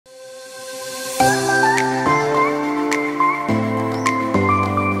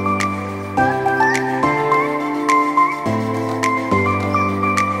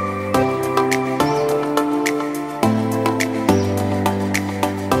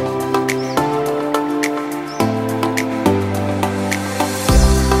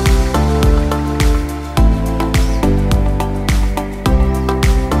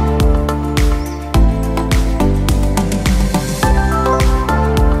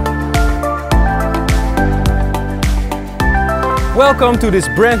Welcome to this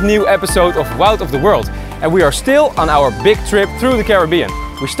brand new episode of Wout of the World. And we are still on our big trip through the Caribbean.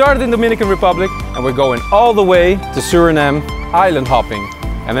 We started in Dominican Republic and we're going all the way to Suriname, island hopping.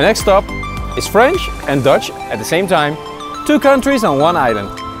 And the next stop is French and Dutch at the same time. 2 countries on 1 island,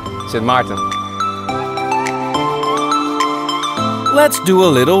 Sint Maarten. Let's do a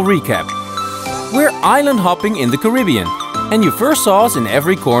little recap. We're island hopping in the Caribbean, and you first saw us in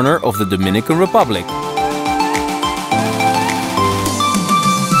every corner of the Dominican Republic.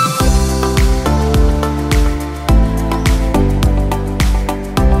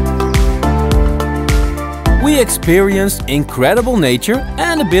 We experienced incredible nature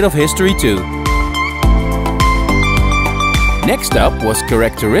and a bit of history too. Next up was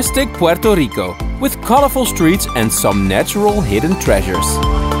characteristic Puerto Rico, with colorful streets and some natural hidden treasures.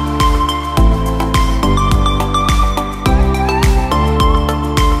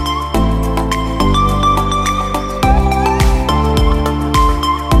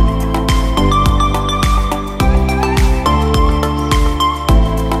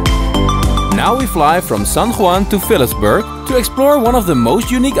 Now we fly from San Juan to Philipsburg to explore one of the most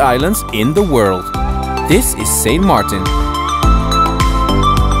unique islands in the world. This is Saint Martin.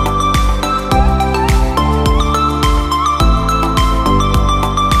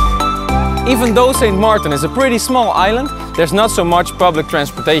 Even though Saint Maarten is a pretty small island, there's not so much public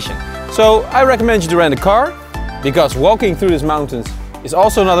transportation. So I recommend you to rent a car, because walking through these mountains is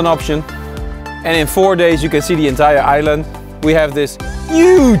also not an option. And in 4 days you can see the entire island. We have this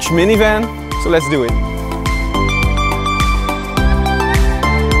huge minivan, so let's do it.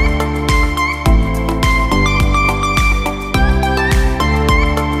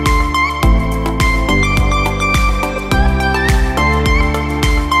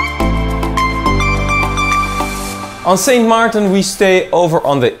 On Saint Maarten we stay over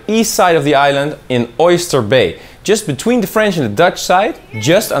on the east side of the island in Oyster Bay, just between the French and the Dutch side,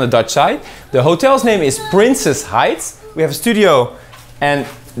 just on the Dutch side. The hotel's name is Princess Heights. We have a studio and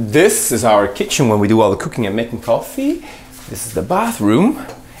this is our kitchen when we do all the cooking and making coffee. This is the bathroom,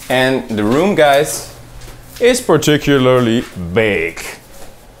 and the room, guys, is particularly big.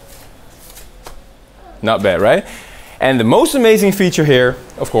 Not bad, right? And the most amazing feature here,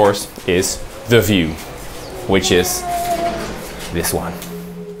 of course, is the view, which is this one.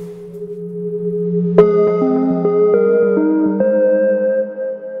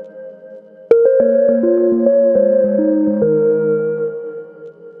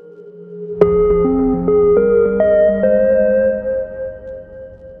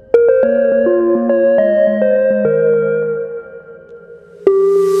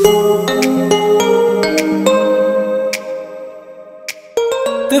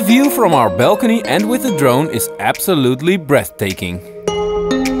 The view from our balcony and with the drone is absolutely breathtaking.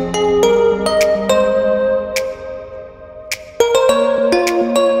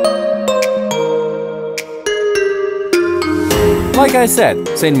 Like I said,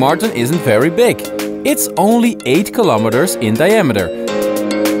 Saint Maarten isn't very big. It's only 8 kilometers in diameter.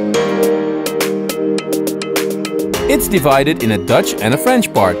 It's divided in a Dutch and a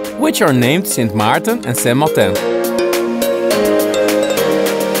French part, which are named Sint Maarten and Saint Martin.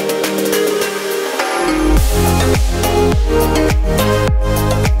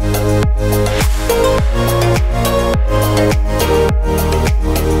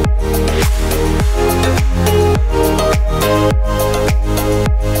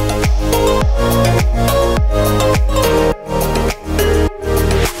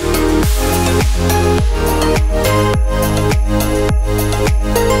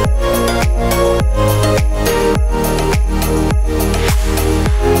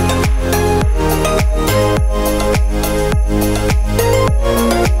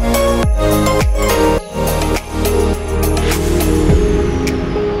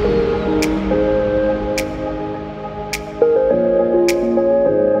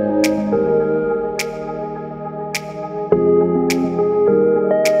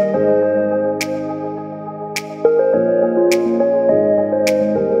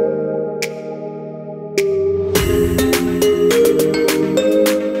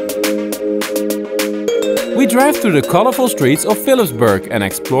 We drive through the colorful streets of Philipsburg and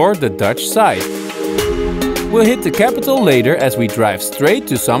explore the Dutch side. We'll hit the capital later as we drive straight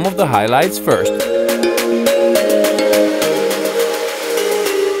to some of the highlights first.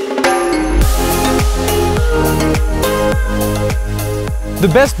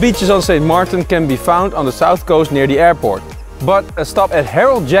 The best beaches on Saint Maarten can be found on the south coast near the airport. But a stop at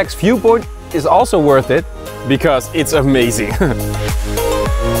Harold Jack's viewpoint is also worth it, because it's amazing.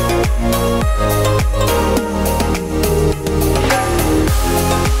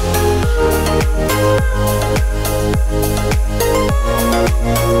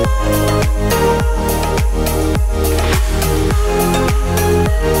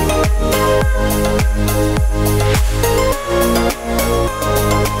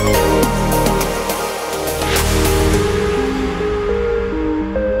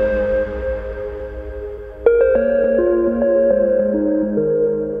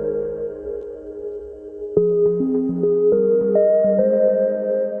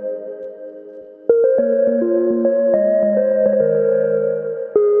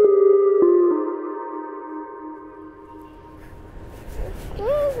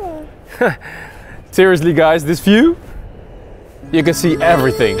 Seriously guys, this view, you can see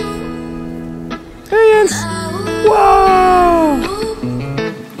everything. Hey Anse! Whoa!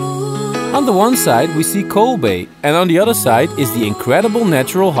 On the one side we see Coal Bay, and on the other side is the incredible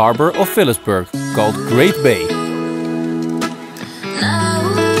natural harbor of Philipsburg, called Great Bay.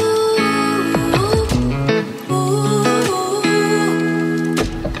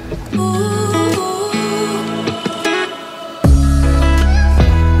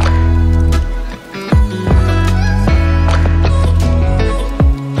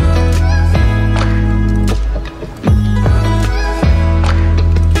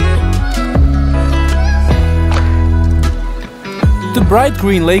 The bright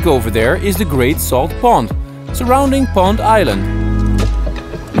green lake over there is the Great Salt Pond, surrounding Pond Island.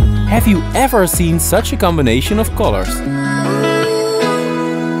 Have you ever seen such a combination of colors?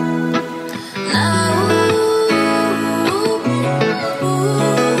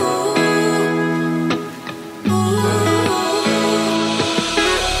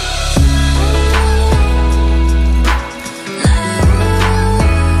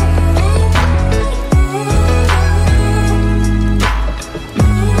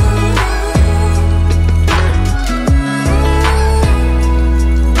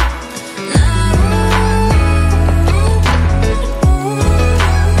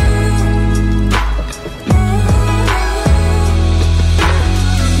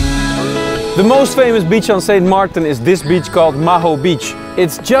 The most famous beach on St. Martin is this beach called Maho Beach.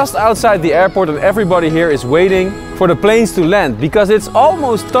 It's just outside the airport and everybody here is waiting for the planes to land because it's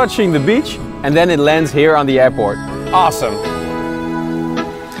almost touching the beach and then it lands here on the airport. Awesome!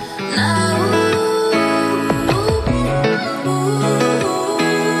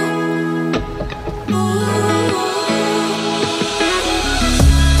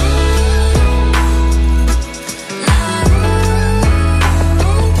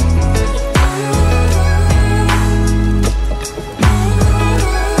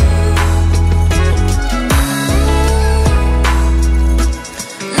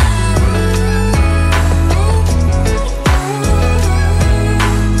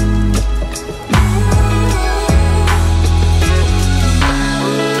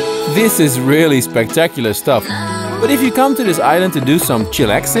 This is really spectacular stuff, but if you come to this island to do some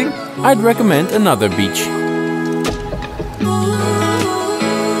chillaxing, I'd recommend another beach.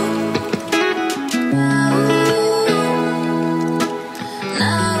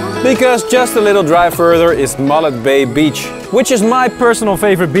 Because just a little drive further is Mullet Bay Beach, which is my personal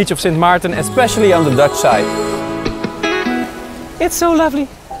favorite beach of St. Martin, especially on the Dutch side. It's so lovely.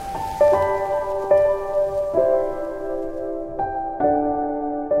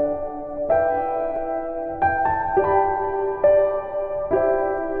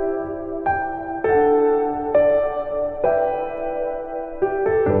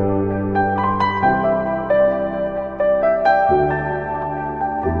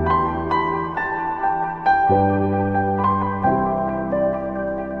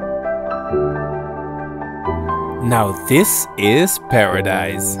 Now this is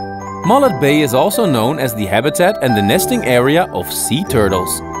paradise. Mullet Bay is also known as the habitat and the nesting area of sea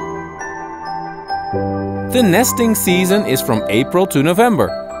turtles. The nesting season is from April to November,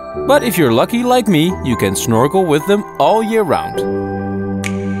 but if you're lucky like me, you can snorkel with them all year round.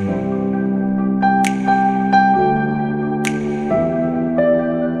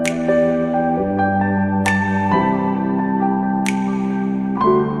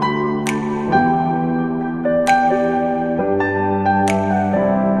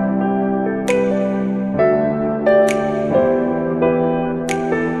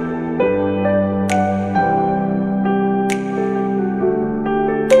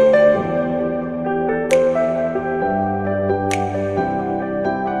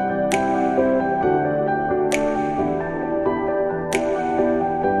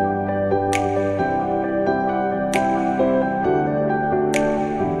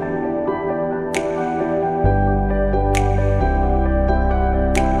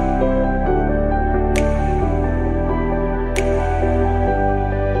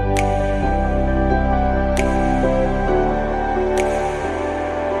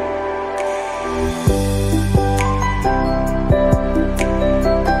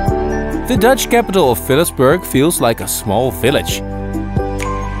 The Dutch capital of Philipsburg feels like a small village.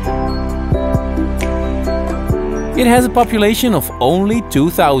 It has a population of only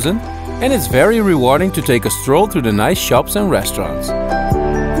 2,000 and it's very rewarding to take a stroll through the nice shops and restaurants.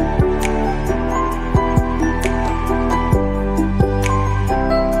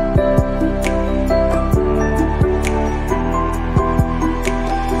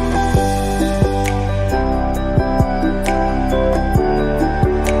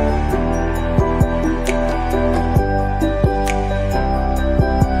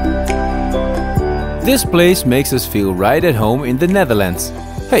 This place makes us feel right at home in the Netherlands.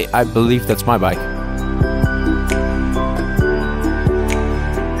 Hey, I believe that's my bike.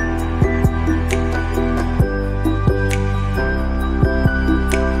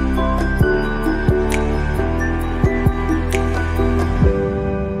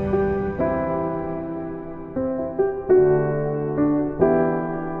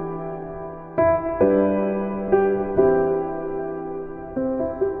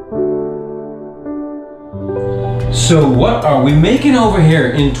 So what are we making over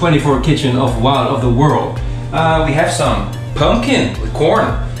here in 24 Kitchen of Wild of the World? We have some pumpkin with corn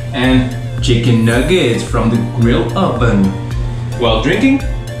and chicken nuggets from the grill oven. While drinking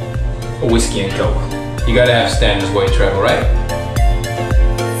a whiskey and coke. You gotta have standards while you travel, right?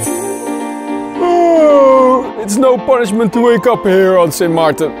 Oh, it's no punishment to wake up here on St.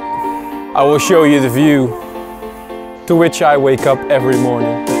 Martin. I will show you the view to which I wake up every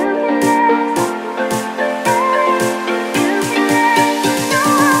morning.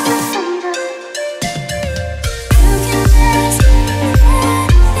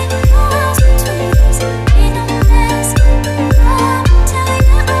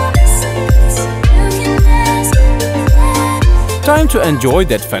 Time to enjoy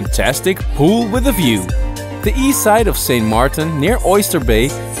that fantastic pool with a view. The east side of St. Martin near Oyster Bay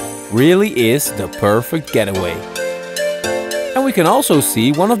really is the perfect getaway. And we can also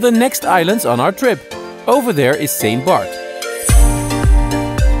see one of the next islands on our trip. Over there is St. Bart.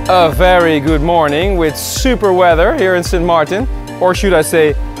 A very good morning with super weather here in St. Martin. Or should I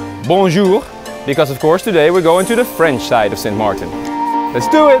say bonjour, because of course today we're going to the French side of St. Martin. Let's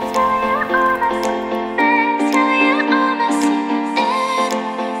do it!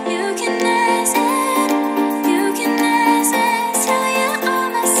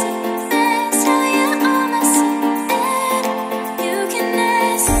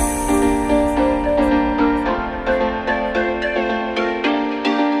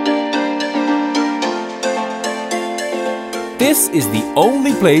 This is the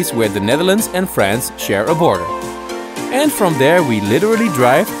only place where the Netherlands and France share a border. And from there we literally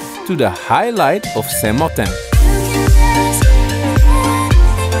drive to the highlight of Saint Martin.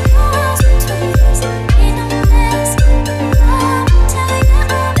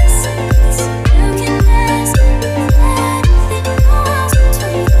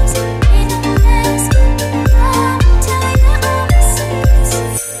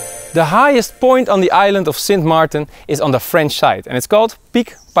 The highest point on the island of St. Martin is on the French side and it's called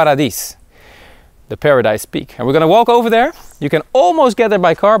Pic Paradis, the Paradise Peak. And we're gonna walk over there. You can almost get there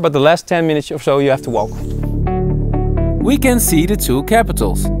by car, but the last 10 minutes or so you have to walk. We can see the two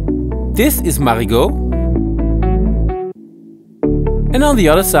capitals. This is Marigot. And on the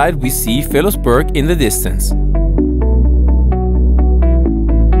other side we see Philipsburg in the distance.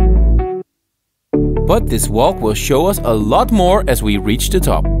 But this walk will show us a lot more as we reach the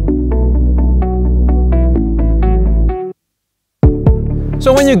top.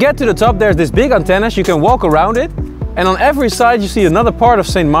 So when you get to the top, there's this big antennas, you can walk around it. And on every side you see another part of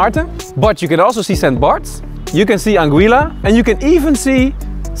St. Martin. But you can also see St. Bart's, you can see Anguilla, and you can even see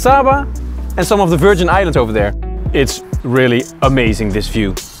Saba and some of the Virgin Islands over there. It's really amazing, this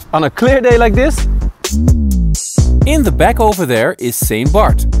view. On a clear day like this. In the back over there is St.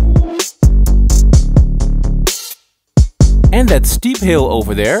 Bart. And that steep hill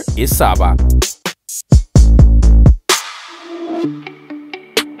over there is Saba.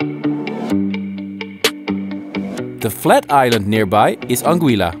 The flat island nearby is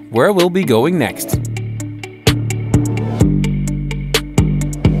Anguilla, where we'll be going next.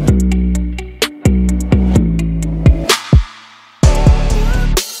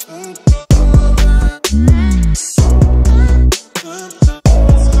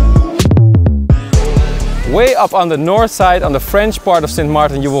 Way up on the north side, on the French part of St.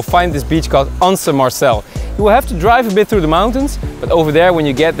 Martin, you will find this beach called Anse Marcel. You will have to drive a bit through the mountains, but over there when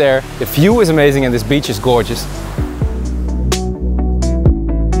you get there, the view is amazing and this beach is gorgeous.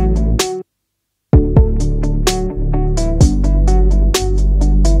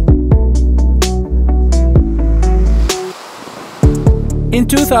 In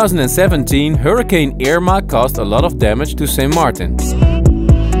 2017, Hurricane Irma caused a lot of damage to St. Martin,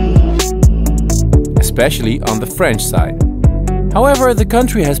 especially on the French side. However, the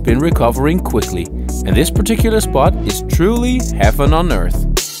country has been recovering quickly, and this particular spot is truly heaven on earth.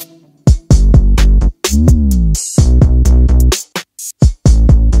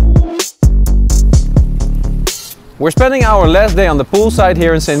 We're spending our last day on the poolside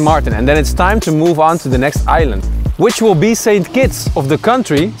here in St. Martin, and then it's time to move on to the next island, which will be St. Kitts of the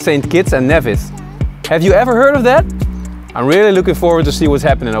country, St. Kitts and Nevis. Have you ever heard of that? I'm really looking forward to see what's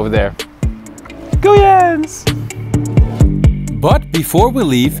happening over there. Go Jens! But before we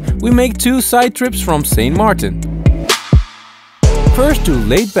leave, we make 2 side trips from Saint Martin. First to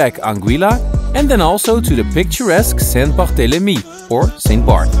laid-back Anguilla, and then also to the picturesque Saint-Barthélemy, or Saint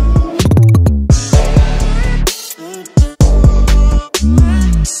Barth.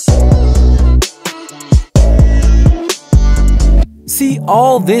 See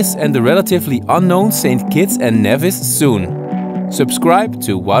all this and the relatively unknown St. Kitts and Nevis soon. Subscribe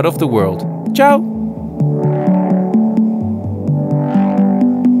to What of the World. Ciao!